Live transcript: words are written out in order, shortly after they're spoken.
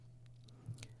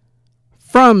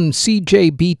From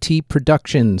CJBT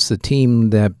Productions, the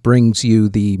team that brings you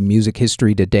the Music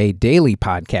History Today Daily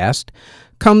podcast,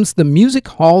 comes the Music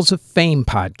Halls of Fame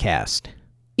podcast.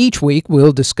 Each week,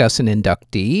 we'll discuss an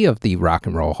inductee of the Rock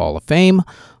and Roll Hall of Fame,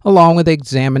 along with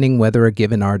examining whether a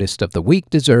given artist of the week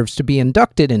deserves to be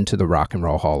inducted into the Rock and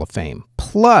Roll Hall of Fame.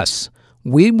 Plus,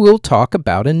 we will talk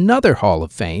about another Hall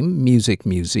of Fame, Music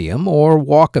Museum, or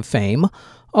Walk of Fame,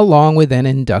 along with an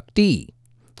inductee.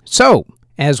 So,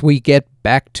 as we get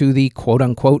back to the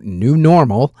quote-unquote new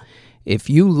normal, if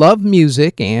you love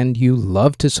music and you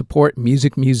love to support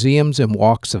music museums and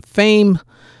walks of fame,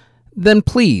 then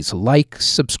please like,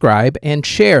 subscribe, and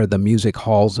share the Music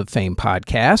Halls of Fame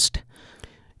podcast.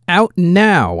 Out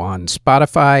now on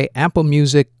Spotify, Apple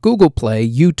Music, Google Play,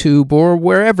 YouTube, or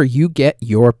wherever you get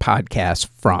your podcasts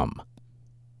from.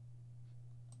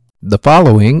 The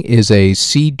following is a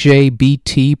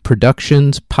CJBT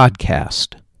Productions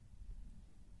podcast.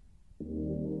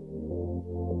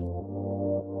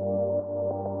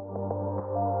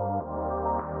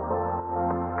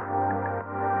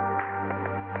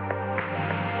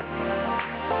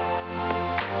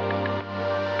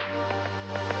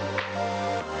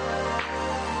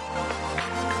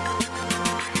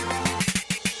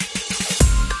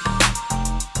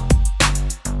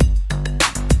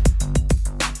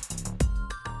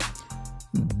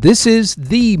 This is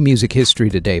the Music History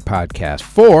Today podcast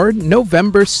for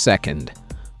November 2nd.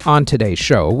 On today's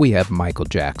show, we have Michael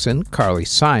Jackson, Carly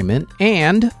Simon,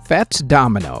 and Fats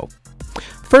Domino.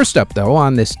 First up, though,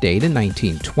 on this date in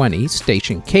 1920,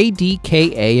 station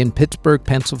KDKA in Pittsburgh,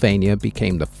 Pennsylvania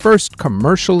became the first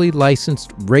commercially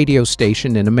licensed radio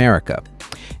station in America.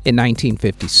 In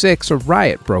 1956, a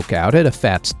riot broke out at a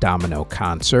Fats Domino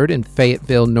concert in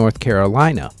Fayetteville, North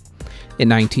Carolina. In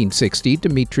 1960,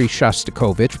 Dmitri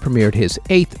Shostakovich premiered his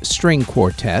 8th string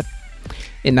quartet.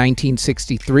 In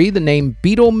 1963, the name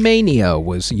Beatlemania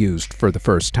was used for the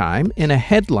first time in a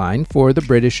headline for the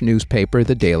British newspaper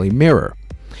The Daily Mirror.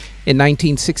 In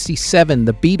 1967,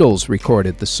 the Beatles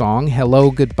recorded the song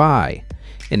Hello Goodbye.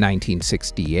 In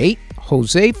 1968,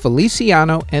 Jose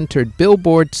Feliciano entered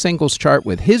Billboard singles chart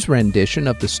with his rendition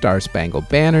of the Star-Spangled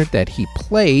Banner that he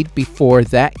played before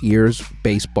that year's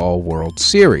Baseball World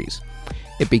Series.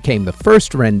 It became the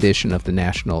first rendition of the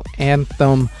national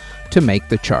anthem to make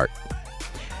the chart.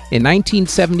 In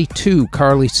 1972,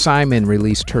 Carly Simon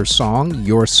released her song,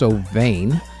 You're So Vain.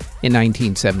 In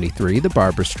 1973, the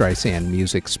Barbra Streisand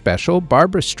music special,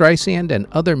 Barbra Streisand and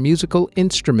Other Musical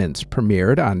Instruments,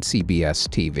 premiered on CBS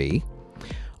TV.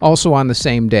 Also on the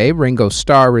same day, Ringo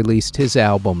Starr released his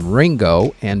album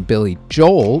Ringo, and Billy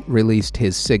Joel released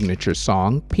his signature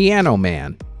song, Piano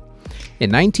Man. In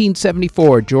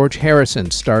 1974, George Harrison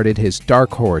started his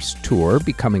Dark Horse tour,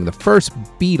 becoming the first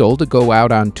Beatle to go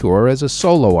out on tour as a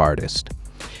solo artist.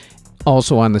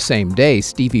 Also on the same day,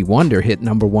 Stevie Wonder hit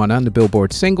number 1 on the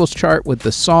Billboard singles chart with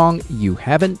the song You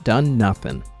Haven't Done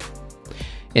Nothin'.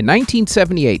 In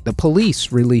 1978, the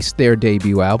Police released their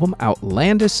debut album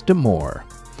Outlandish D'Amour.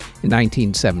 In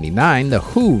 1979, The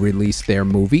Who released their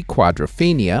movie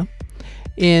Quadrophenia.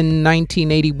 In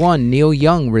 1981, Neil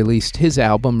Young released his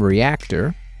album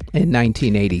Reactor. In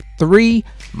 1983,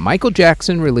 Michael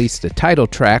Jackson released the title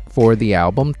track for the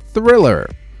album Thriller,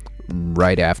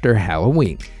 right after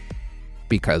Halloween.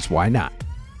 Because why not?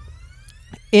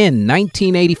 In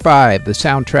 1985, the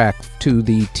soundtrack to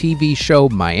the TV show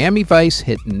Miami Vice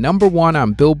hit number 1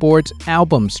 on Billboard's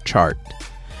albums chart.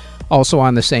 Also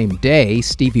on the same day,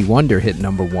 Stevie Wonder hit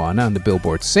number 1 on the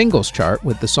Billboard singles chart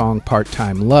with the song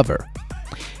Part-Time Lover.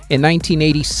 In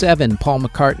 1987, Paul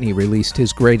McCartney released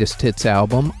his greatest hits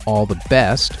album, All the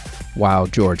Best, while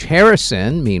George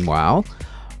Harrison, meanwhile,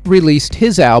 released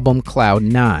his album Cloud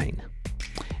 9.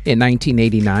 In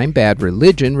 1989, Bad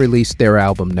Religion released their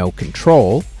album No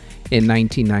Control. In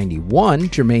 1991,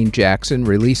 Jermaine Jackson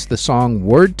released the song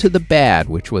Word to the Bad,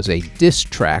 which was a diss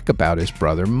track about his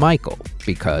brother Michael,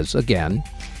 because, again,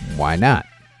 why not?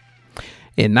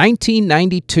 In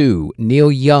 1992,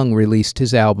 Neil Young released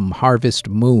his album Harvest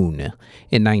Moon.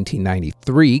 In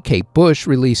 1993, Kate Bush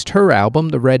released her album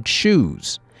The Red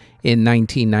Shoes. In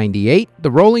 1998, the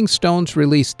Rolling Stones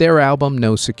released their album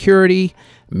No Security.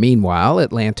 Meanwhile,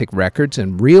 Atlantic Records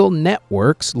and Real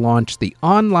Networks launched the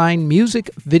online music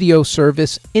video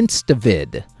service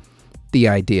Instavid. The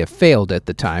idea failed at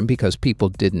the time because people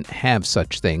didn't have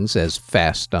such things as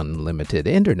fast, unlimited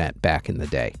internet back in the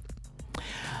day.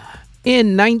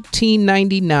 In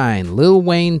 1999, Lil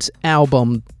Wayne's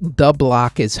album The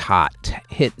Block is Hot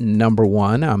hit number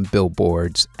 1 on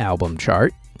Billboard's album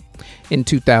chart. In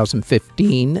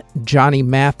 2015, Johnny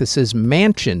Mathis's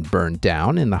mansion burned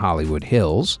down in the Hollywood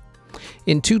Hills.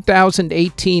 In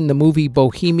 2018, the movie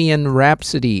Bohemian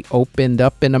Rhapsody opened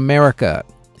up in America.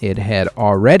 It had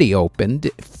already opened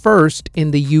first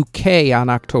in the UK on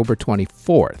October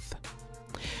 24th.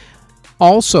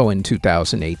 Also in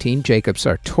 2018, Jacob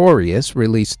Sartorius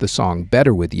released the song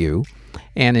Better With You,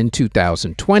 and in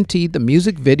 2020, the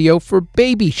music video for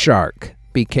Baby Shark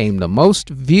became the most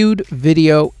viewed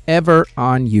video ever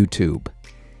on YouTube.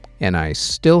 And I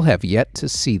still have yet to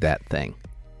see that thing.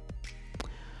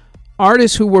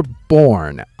 Artists who were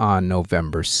born on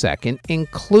November 2nd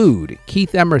include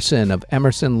Keith Emerson of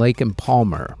Emerson, Lake and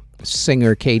Palmer,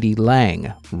 singer Katie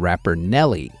Lang, rapper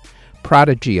Nelly,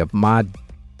 Prodigy of Mod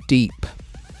Deep,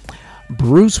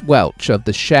 Bruce Welch of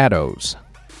The Shadows,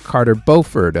 Carter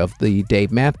Beauford of the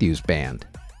Dave Matthews Band,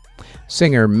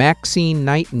 singer Maxine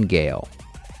Nightingale,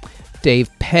 Dave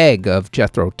Pegg of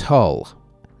Jethro Tull,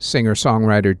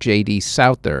 singer-songwriter J.D.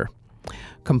 Souther,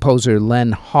 composer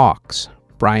Len Hawks,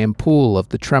 Brian Poole of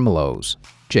the Tremolos,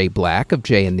 Jay Black of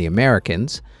Jay and the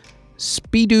Americans,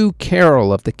 Speedo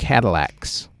Carroll of the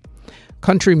Cadillacs,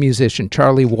 country musician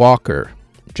Charlie Walker,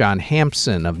 John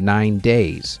Hampson of 9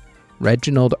 Days,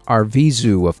 Reginald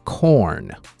Arvizu of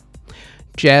Korn,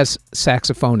 jazz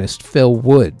saxophonist Phil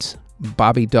Woods,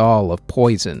 Bobby Dahl of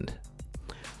Poisoned,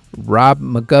 Rob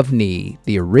McGovney,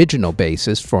 the original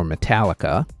bassist for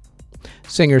Metallica,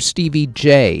 singer Stevie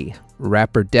J,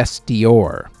 rapper Des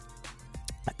Dior,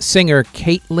 singer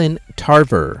Caitlin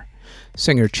Tarver,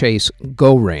 singer Chase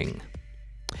Goring,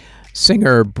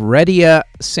 singer Bredia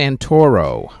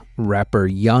Santoro, rapper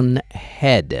Yun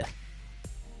Head,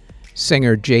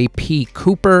 singer J.P.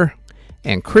 Cooper,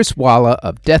 and Chris Walla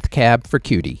of Death Cab for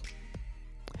Cutie.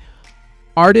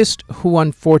 Artists who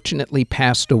unfortunately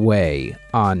passed away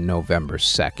on November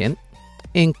 2nd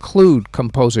include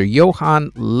composer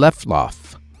Johann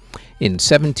Lefloff in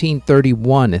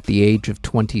 1731 at the age of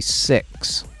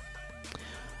 26.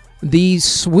 The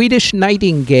Swedish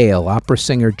Nightingale opera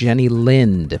singer Jenny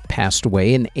Lind passed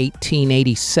away in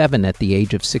 1887 at the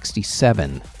age of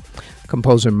 67.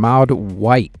 Composer Maud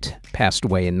White passed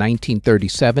away in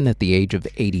 1937 at the age of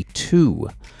 82.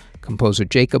 Composer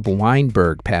Jacob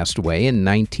Weinberg passed away in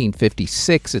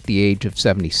 1956 at the age of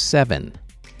 77.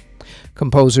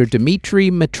 Composer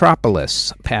Dmitri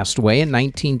Mitropoulos passed away in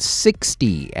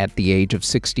 1960 at the age of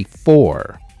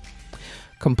 64.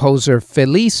 Composer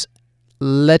Felice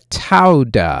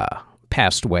Letauda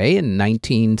passed away in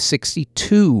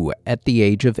 1962 at the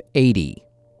age of 80.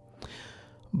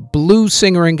 Blues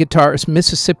singer and guitarist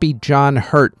Mississippi John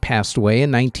Hurt passed away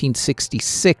in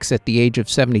 1966 at the age of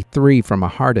 73 from a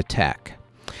heart attack.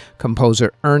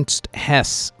 Composer Ernst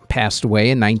Hess passed away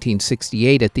in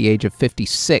 1968 at the age of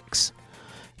 56.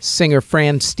 Singer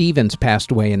Fran Stevens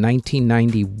passed away in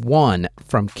 1991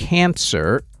 from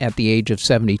cancer at the age of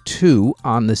 72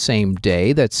 on the same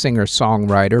day that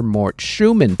singer-songwriter Mort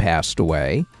Schumann passed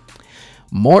away.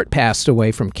 Mort passed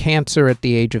away from cancer at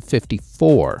the age of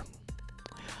 54.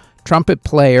 Trumpet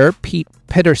player Pete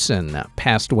Peterson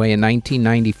passed away in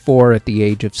 1994 at the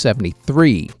age of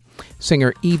 73.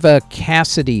 Singer Eva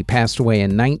Cassidy passed away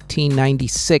in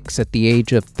 1996 at the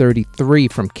age of 33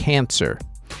 from cancer.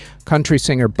 Country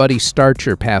singer Buddy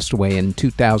Starcher passed away in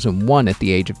 2001 at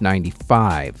the age of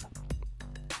 95.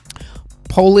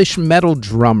 Polish metal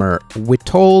drummer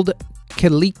Witold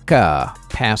Kielika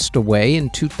passed away in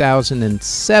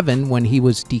 2007 when he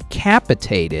was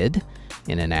decapitated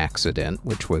in an accident,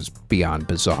 which was beyond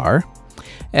bizarre,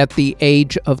 at the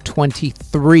age of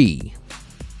 23.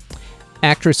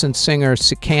 Actress and singer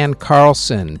Sikan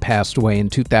Carlson passed away in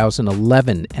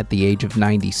 2011 at the age of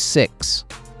 96.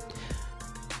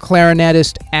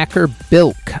 Clarinetist Acker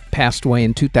Bilk passed away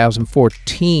in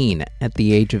 2014 at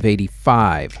the age of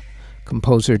 85.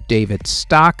 Composer David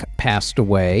Stock passed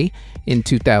away in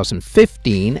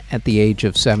 2015 at the age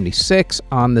of 76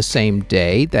 on the same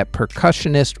day that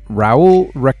percussionist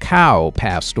Raul Rakau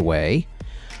passed away.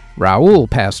 Raul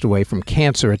passed away from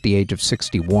cancer at the age of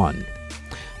 61.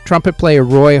 Trumpet player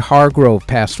Roy Hargrove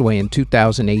passed away in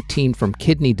 2018 from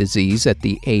kidney disease at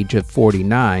the age of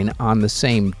 49 on the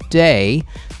same day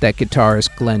that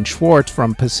guitarist Glenn Schwartz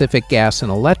from Pacific Gas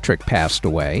and Electric passed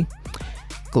away.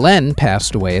 Glenn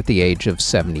passed away at the age of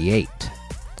 78.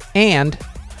 And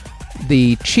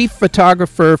the chief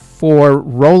photographer for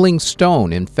Rolling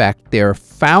Stone, in fact, their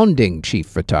founding chief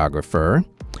photographer,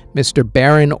 Mr.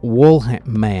 Baron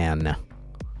Wolfman,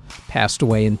 passed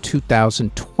away in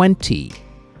 2020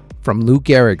 from Lou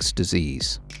Gehrig's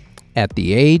disease at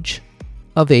the age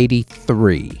of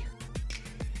 83.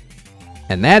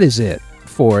 And that is it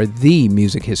for the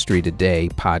Music History Today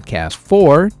podcast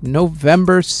for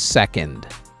November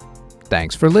 2nd.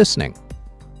 Thanks for listening.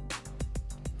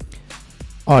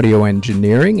 Audio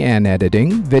engineering and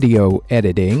editing, video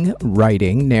editing,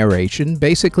 writing, narration,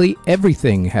 basically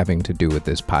everything having to do with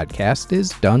this podcast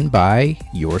is done by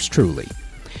yours truly.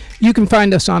 You can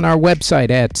find us on our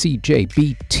website at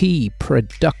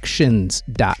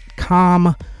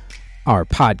cjbtproductions.com. Our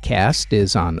podcast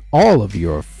is on all of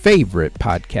your favorite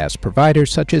podcast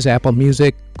providers such as Apple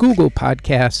Music, Google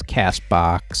Podcasts,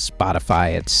 CastBox,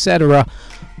 Spotify, etc.,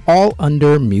 all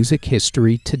under Music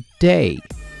History Today.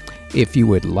 If you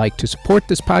would like to support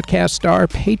this podcast, our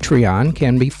Patreon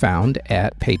can be found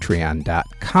at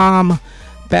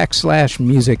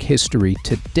patreon.com/Music History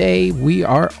Today. We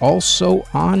are also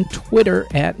on Twitter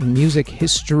at Music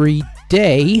History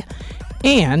Day,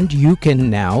 and you can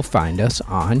now find us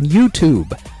on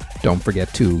YouTube. Don't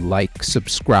forget to like,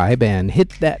 subscribe, and hit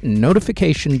that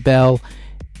notification bell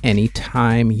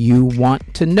anytime you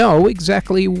want to know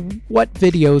exactly what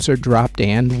videos are dropped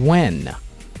and when.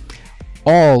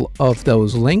 All of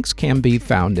those links can be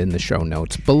found in the show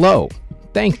notes below.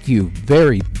 Thank you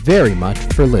very, very much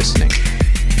for listening.